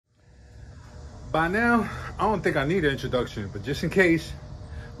By now, I don't think I need an introduction, but just in case,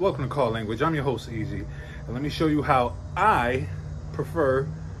 welcome to Car Language. I'm your host, Easy, and let me show you how I prefer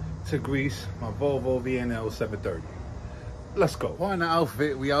to grease my Volvo VNL 730. Let's go. On the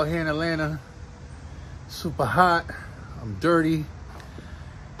outfit, we out here in Atlanta. Super hot. I'm dirty.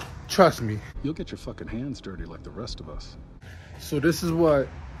 Trust me. You'll get your fucking hands dirty like the rest of us. So this is what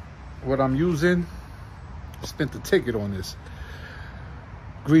I'm using. Spent the ticket on this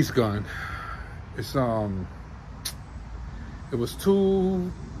grease gun. It's it was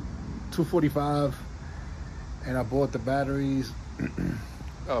 $245, and I bought the batteries,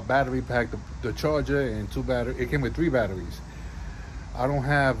 battery pack, the charger, and two batteries. It came with 3 batteries. I don't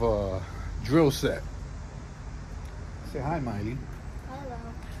have a drill set. Say hi, Miley. Hello.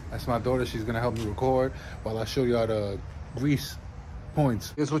 That's my daughter. She's gonna help me record while I show y'all the grease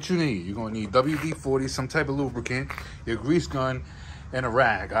points. Here's what you need. You're gonna need WD-40, some type of lubricant, your grease gun, and a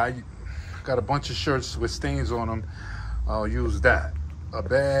rag. I got a bunch of shirts with stains on them. I'll use that. A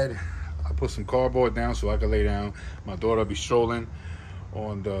bed. I put some cardboard down so I can lay down. My daughter will be strolling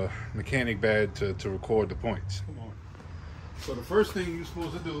on the mechanic bed to record the points. Come on. So the first thing you're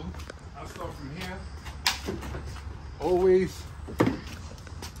supposed to do, I'll start from here. Always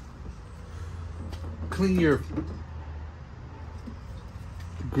clean your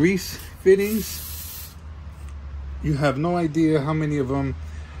grease fittings. You have no idea how many of them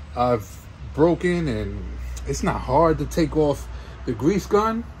I've broken, and it's not hard to take off the grease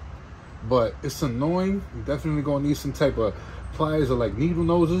gun, but it's annoying. You're definitely gonna need some type of pliers or like needle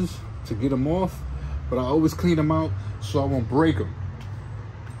noses to get them off, but I always clean them out so I won't break them.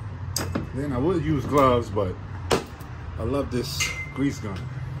 Then I would use gloves, but I love this grease gun.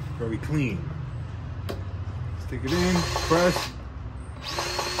 Very clean. Stick it in, press.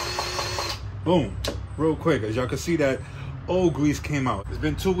 Boom, real quick. As y'all can see, that old grease came out. It's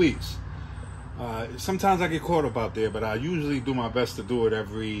been 2 weeks. Sometimes I get caught up out there, but I usually do my best to do it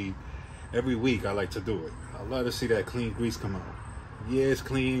every week. I like to do it. I love to see that clean grease come out. Yeah, it's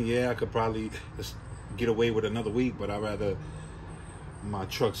clean. Yeah, I could probably just get away with another week, but I'd rather my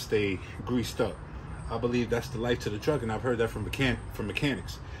truck stay greased up. I believe that's the life to the truck, and I've heard that from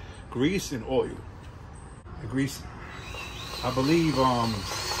mechanics. Grease and oil. The grease, I believe,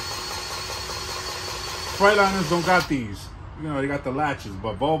 Freightliners don't got these. You know, they got the latches,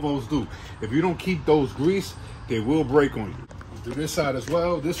 but Volvos do. If you don't keep those grease, they will break on you. Do this side as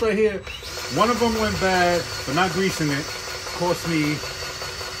well. This right here, one of them went bad for not greasing it. Cost me, I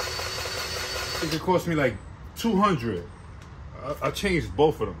think it cost me like $200. I changed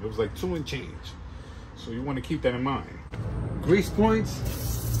both of them. It was like 2 and change. So you want to keep that in mind. Grease points,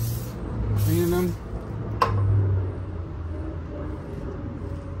 clean them.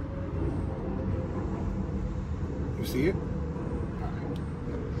 You see it?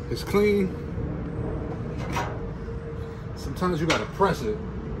 It's clean. Sometimes you gotta press it.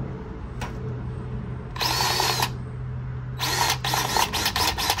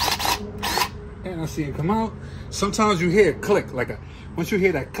 And I see it come out. Sometimes you hear it click, like once you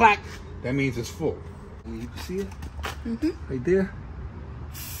hear that clack, that means it's full. You see it? Right there.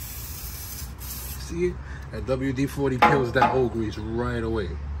 See it? That WD-40 kills that old grease right away,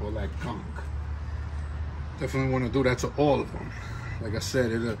 or that gunk. Definitely want to do that to all of them. Like I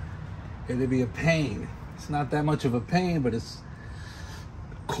said, it'll be a pain. It's not that much of a pain, but it's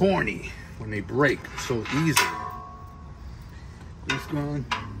corny when they break so easily. Grease gun.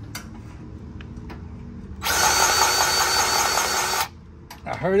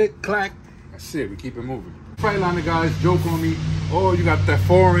 I heard it clack. That's it. We keep it moving. Freightliner guys joke on me. Oh, you got that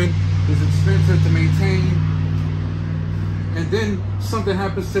foreign. It's expensive to maintain. And then something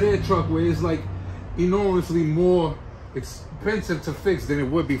happens to their truck where it's like enormously more expensive to fix than it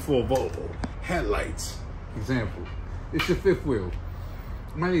would be for a Volvo. Headlights, example. It's your 5th wheel.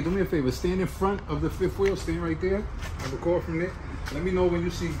 Miley, do me a favor. Stand in front of the 5th wheel. Stand right there. I record from there. Let me know when you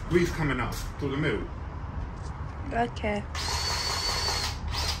see grease coming out through the middle. Okay.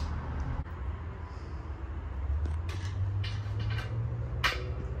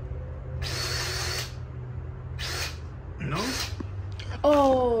 No?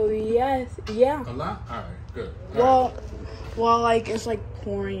 Oh, yes. Yeah. A lot? All right, good. Well, like, it's like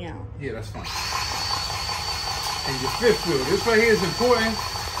pouring out. Yeah, that's fine. And your 5th wheel. This right here is important.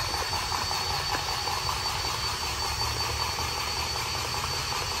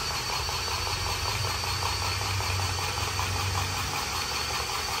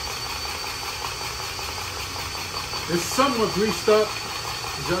 It's somewhat greased up.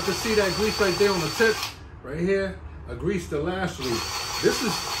 As y'all can see that grease right there on the tip. Right here. I greased the last week. This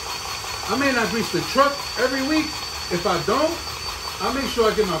is, I may not grease the truck every week. If I don't, I make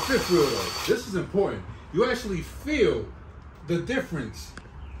sure I get my fifth wheel though. This is important. You actually feel the difference.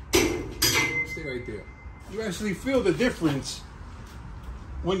 Stay right there. You actually feel the difference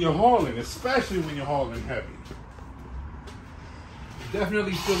when you're hauling, especially when you're hauling heavy. You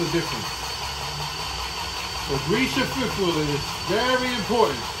definitely feel the difference. So grease your fifth wheel. It is very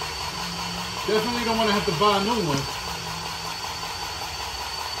important. Definitely don't want to have to buy a new one.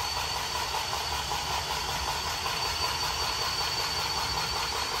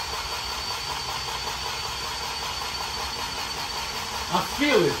 I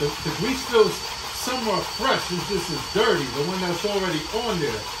feel it. The grease feels somewhat fresh. It's just as dirty. The one that's already on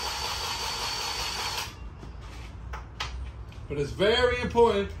there. But it's very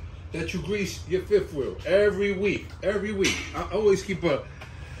important that you grease your fifth wheel every week. Every week. I always keep a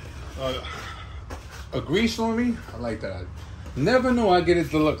grease on me. I like that. I never know I get it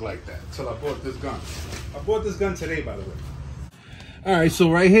to look like that until I bought this gun. I bought this gun today, by the way. All right,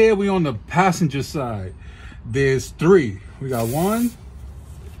 so right here we on the passenger side. There's 3. We got 1,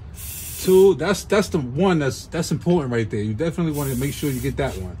 2. That's the one that's important right there. You definitely want to make sure you get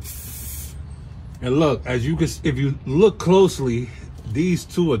that one. And look, as you can, if you look closely, these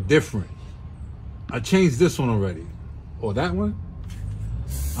 2 are different. I changed this one already. Or that one?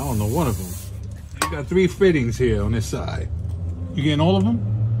 I don't know, one of them. You got 3 fittings here on this side. You getting all of them?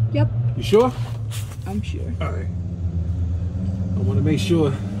 Yep. You sure? I'm sure. All right. I want to make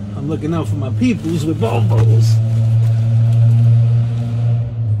sure I'm looking out for my peoples with Volvos.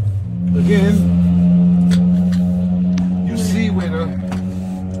 Again, you see where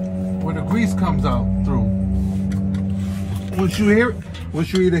the grease comes out through. Once you hear it,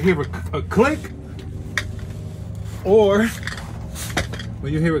 once you either hear a click, or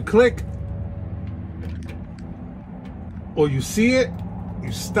when you hear a click, or you see it,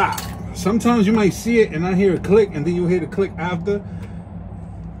 you stop. Sometimes you might see it and I hear a click, and then you hear the click after.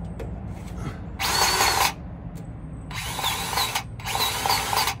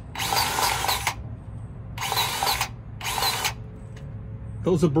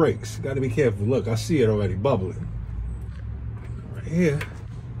 Those are brakes. You got to be careful. Look, I see it already bubbling. Right here.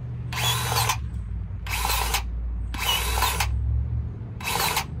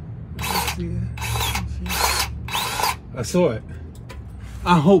 I saw it.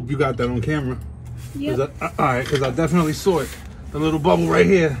 I hope you got that on camera. Yep. All right, because I definitely saw it. The little bubble right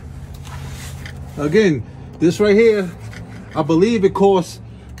here. Again, this right here, I believe it costs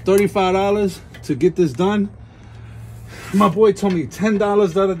 $35 to get this done. My boy told me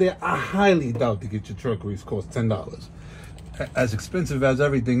 $10 the other day. I highly doubt to get your truck grease costs $10. As expensive as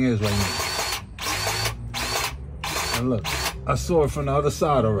everything is right now. And look, I saw it from the other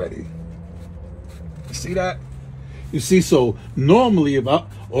side already. You see that? You see, so normally if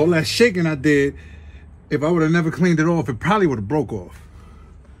all that shaking I did, if I would have never cleaned it off, it probably would have broke off.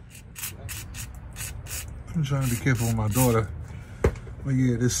 I'm trying to be careful with my daughter. But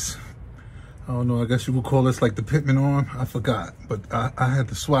yeah, this, I don't know, I guess you would call this like the pitman arm. I forgot, but I had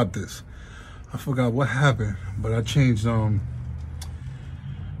to swap this. I forgot what happened, but I changed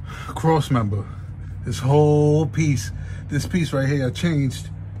cross member. This whole piece, this piece right here, I changed.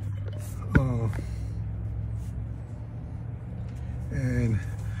 And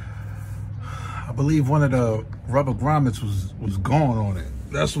I believe one of the rubber grommets was gone on it.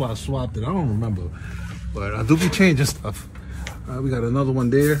 That's why I swapped it. I don't remember, but I do be changing stuff. We got another one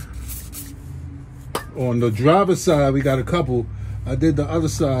there. On the driver's side, we got a couple. I did the other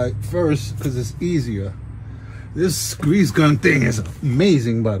side first because it's easier. This grease gun thing is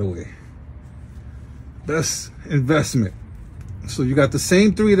amazing, by the way. Best investment. So you got the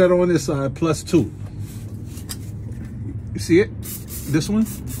same 3 that are on this side plus 2. You see it? This one?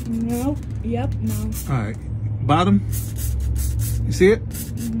 No. Yep. No. All right. Bottom. You see it?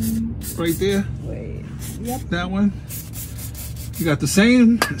 Right there. Wait. Yep. That one. You got the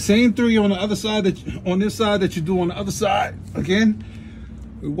same 3 on the other side on this side that you do on the other side. Again,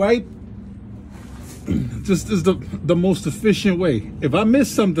 we wipe. Just is the most efficient way. If I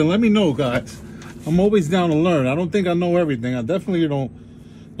miss something, let me know, guys. I'm always down to learn. I don't think I know everything. I definitely don't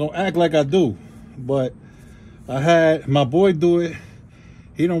act like I do. But I had my boy do it.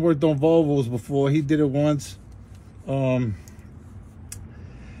 He done worked on Volvos before. He did it once. And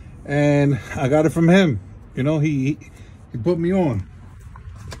I got it from him. You know, he put me on.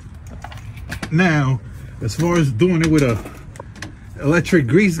 Now, as far as doing it with a electric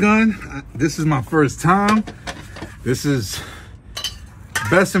grease gun, this is my first time. This is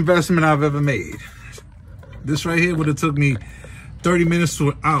best investment I've ever made. This right here would have took me 30 minutes to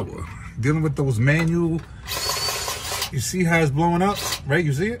an hour. Dealing with those manual. You see how it's blowing up, right?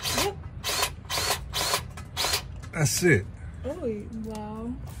 You see it? Yep. That's it. Oh,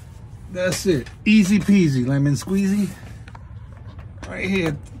 wow. That's it. Easy peasy, lemon squeezy. Right here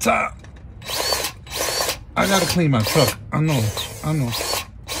at the top. I gotta clean my truck. I know.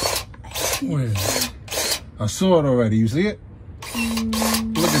 Where is it? I saw it already. You see it?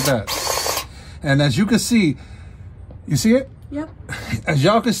 Look at that. And as you can see, you see it? Yep. As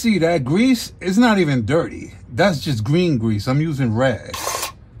y'all can see, that grease is not even dirty. That's just green grease. I'm using red.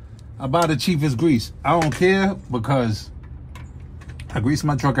 I buy the cheapest grease. I don't care because I grease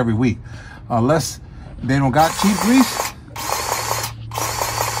my truck every week. Unless they don't got cheap grease.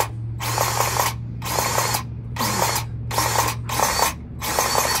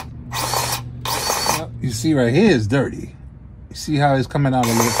 You see right here is dirty. You see how it's coming out a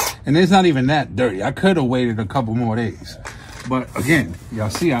little, and it's not even that dirty. I could have waited a couple more days. But again, y'all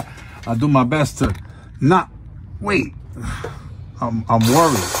see, I do my best to not wait. I'm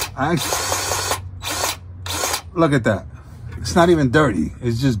worried. Look at that. It's not even dirty.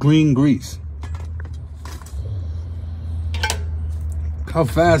 It's just green grease. How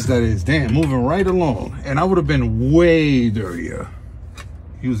fast that is. Damn, moving right along. And I would have been way dirtier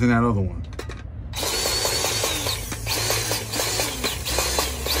using that other one.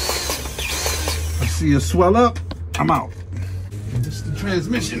 I see it swell up. I'm out. This is the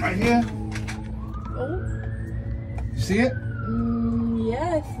transmission right here. Oh. You see it?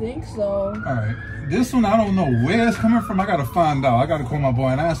 Yeah, I think so. All right. This one, I don't know where it's coming from. I got to find out. I got to call my boy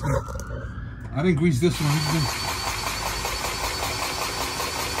and ask him. I didn't grease this one.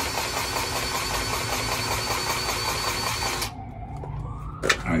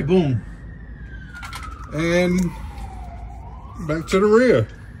 All right, boom. And back to the rear.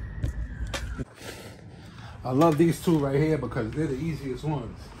 I love these two right here because they're the easiest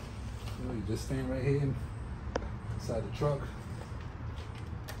ones. You know, you just stand right here inside the truck.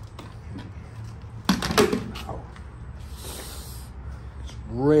 Ow. It's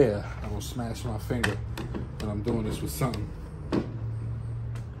rare I will smash my finger when I'm doing this with something.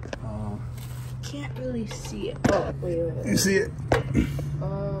 Can't really see it. Oh, wait. You see it?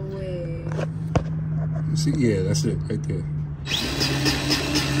 Oh, wait. You see? Yeah, that's it right there.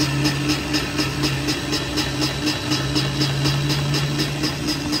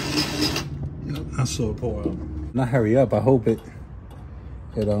 I saw it pour out. Not hurry up. I hope it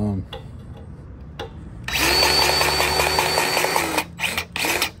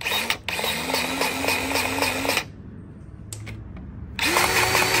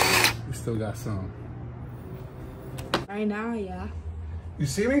we still got some. Right now, yeah. You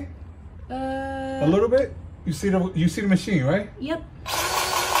see me? A little bit? You see the machine, right? Yep.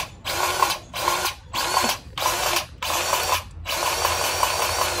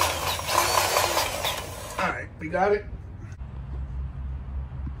 Alright, we got it.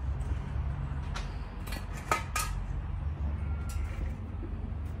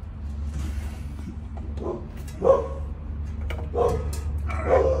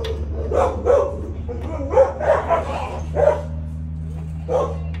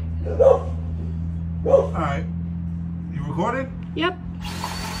 Alright. You recorded? Yep.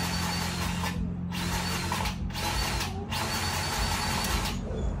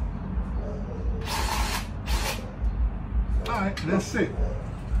 Alright, that's it.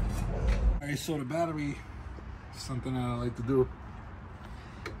 Alright, so the battery is something I like to do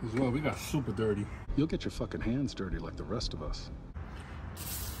as well. We got super dirty. You'll get your fucking hands dirty like the rest of us.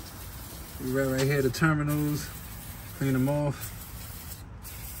 We right here, the terminals, clean them off.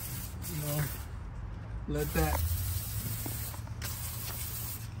 You know, let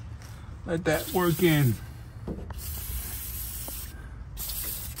that work in.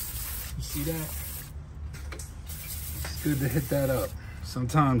 You see that? It's good to hit that up.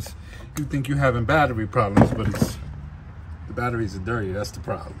 Sometimes you think you're having battery problems, but the batteries are dirty. That's the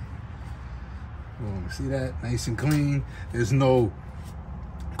problem. Boom, see that? Nice and clean. There's no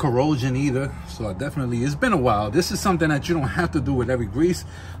corrosion either. So it's been a while. This is something that you don't have to do with every grease,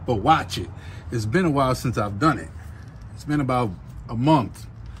 but watch it. It's been a while since I've done it. It's been about a month.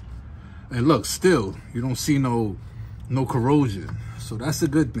 And look, still, you don't see no corrosion. So that's a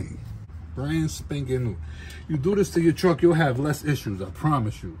good thing. Brand spanking new. You do this to your truck, you'll have less issues, I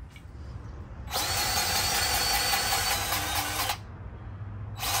promise you.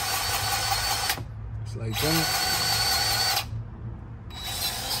 Just like that.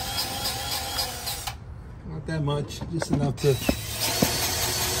 Not that much, just enough to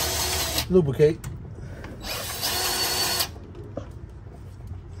lubricate.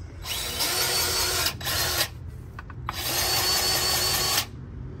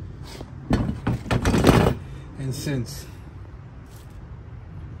 And since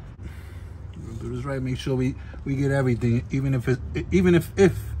I'm gonna do this is right. Make sure we get everything, even if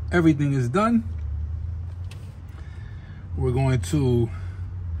everything is done. We're going to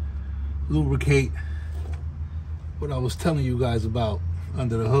lubricate what I was telling you guys about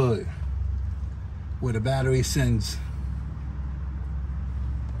under the hood, where the battery sends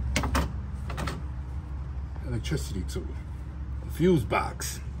electricity to. The fuse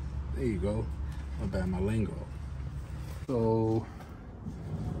box. There you go. My bad, my lingo. So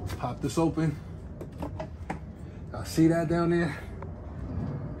pop this open. I see that down there.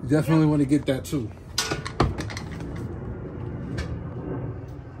 You definitely want to get that too.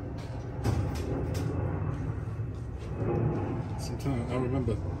 Sometimes I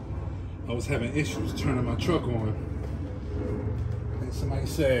remember I was having issues turning my truck on, and somebody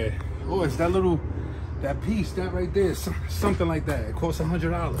said, "Oh, it's that piece, that right there, something like that. It costs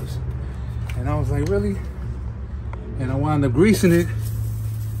 $100." And I was like, "Really?" And I wound up greasing it.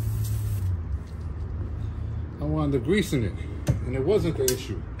 And it wasn't the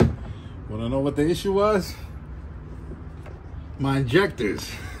issue. Wanna know what the issue was? My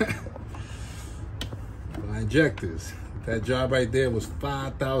injectors. My injectors. That job right there was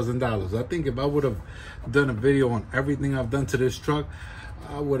 $5,000. I think if I would have done a video on everything I've done to this truck,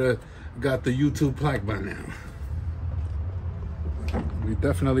 I would have got the YouTube plaque by now. We've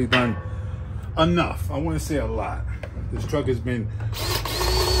definitely done enough. I wouldn't say a lot. This truck has been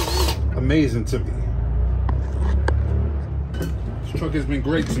amazing to me. This truck has been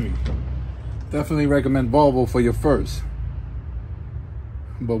great to me. Definitely recommend Volvo for your first.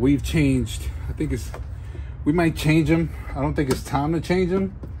 But we've changed. I think we might change them. I don't think it's time to change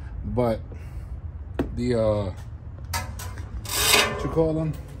them, but the what you call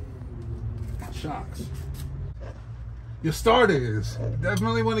them? Shocks. Your starters.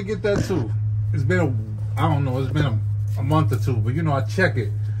 Definitely want to get that too. It's been I don't know, it's been a month or two, but you know, I check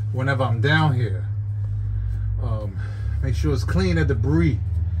it whenever I'm down here. Make sure it's clean of debris.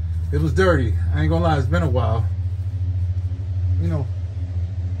 It was dirty. I ain't gonna lie, it's been a while. You know,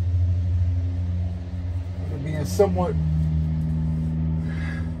 being somewhat,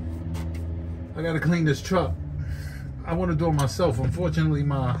 I gotta clean this truck. I want to do it myself. Unfortunately,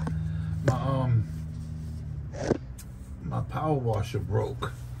 my power washer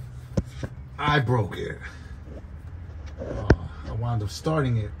broke. I broke it. I wound up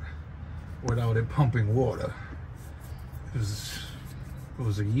starting it without it pumping water. It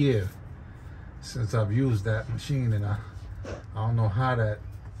was a year since I've used that machine, and I don't know how that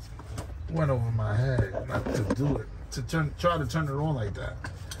went over my head not to do it, to try to turn it on like that.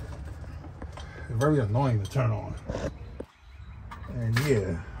 It's very annoying to turn on. And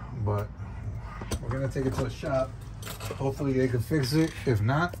yeah, but we're gonna take it to a shop. Hopefully they can fix it. If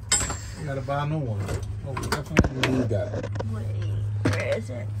not, we gotta buy a new one. Oh, we definitely need that. Wait, where is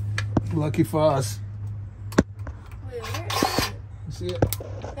it? Lucky for us. Wait, where is it? You see it?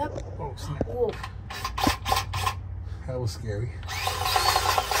 Yep. Oh, snap. Whoa. That was scary.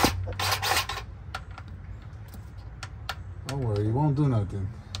 Don't worry, it won't do nothing.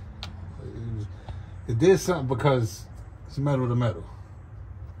 It did something because it's metal to metal.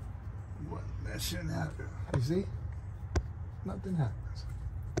 What? That shouldn't happen. You see? Nothing happens.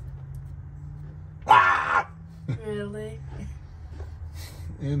 Ah! Really?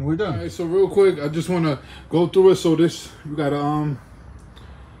 And we're done. All right, so real quick, I just want to go through it. So this, you got a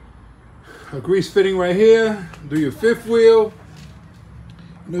grease fitting right here. Do your fifth wheel.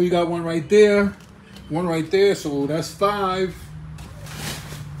 You know you got one right there. One right there, so that's 5.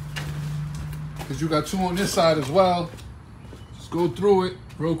 Because you got 2 on this side as well. Just go through it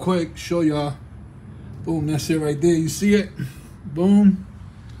real quick, show y'all. Boom, that's it right there. You see it? Boom.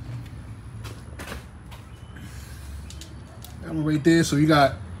 That one right there. So you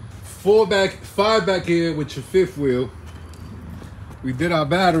got 5 back here with your 5th wheel. We did our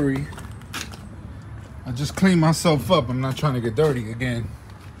battery. I just cleaned myself up. I'm not trying to get dirty again.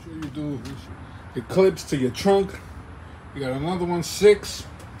 Sure you do. It clips to your trunk. You got another one, 6,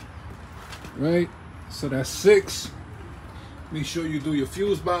 right? So that's 6. Make sure you do your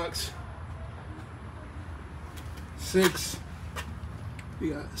fuse box. 6.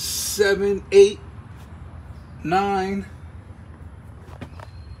 You got 7, 8, 9,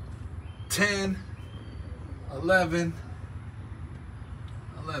 10, 11.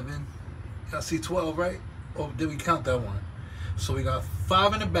 Y'all see 12, right? Or did we count that one? So we got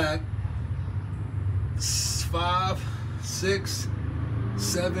 5 in the back. 5, 6,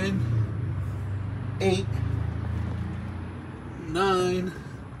 7, 8, 9,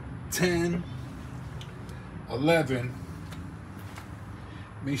 10, 11.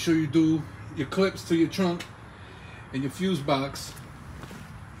 Make sure you do your clips to your trunk and your fuse box.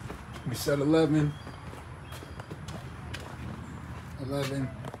 We said 11,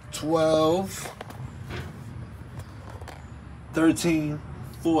 12, 13,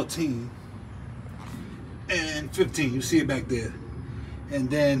 14, and 15. You see it back there. And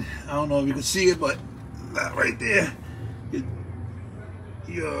then, I don't know if you can see it, but that right there,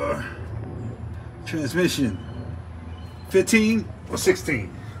 your transmission. 15 or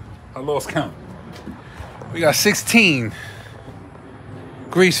 16? I lost count. We got 16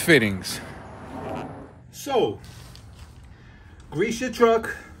 grease fittings. So, grease your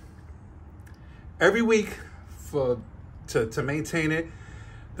truck every week to maintain it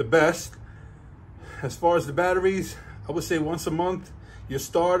the best. As far as the batteries, I would say once a month. Your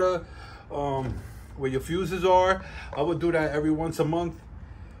starter, where your fuses are, I would do that every once a month.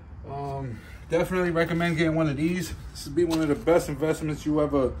 Definitely recommend getting one of these. This would be one of the best investments you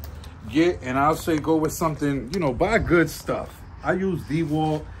ever get. And I'll say go with something, you know, buy good stuff. I use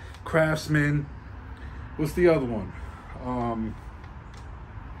DeWalt, Craftsman. What's the other one?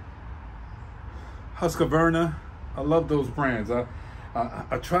 Husqvarna. I love those brands. I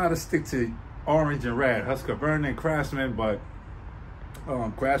try to stick to orange and red, Husqvarna and Craftsman, but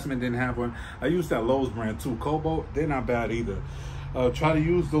Craftsman didn't have one. I used that Lowe's brand too, Cobalt. They're not bad either. Try to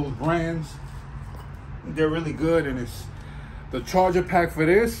use those brands. They're really good, and it's the charger pack for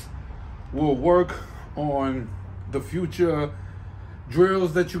this will work on the future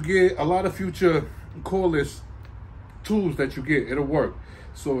drills that you get. A lot of future cordless tools that you get, it'll work.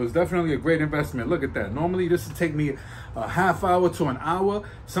 So it's definitely a great investment. Look at that. Normally this would take me a half hour to an hour,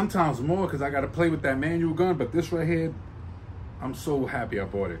 sometimes more, because I got to play with that manual gun. But this right here, I'm so happy I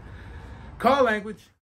bought it. Car language.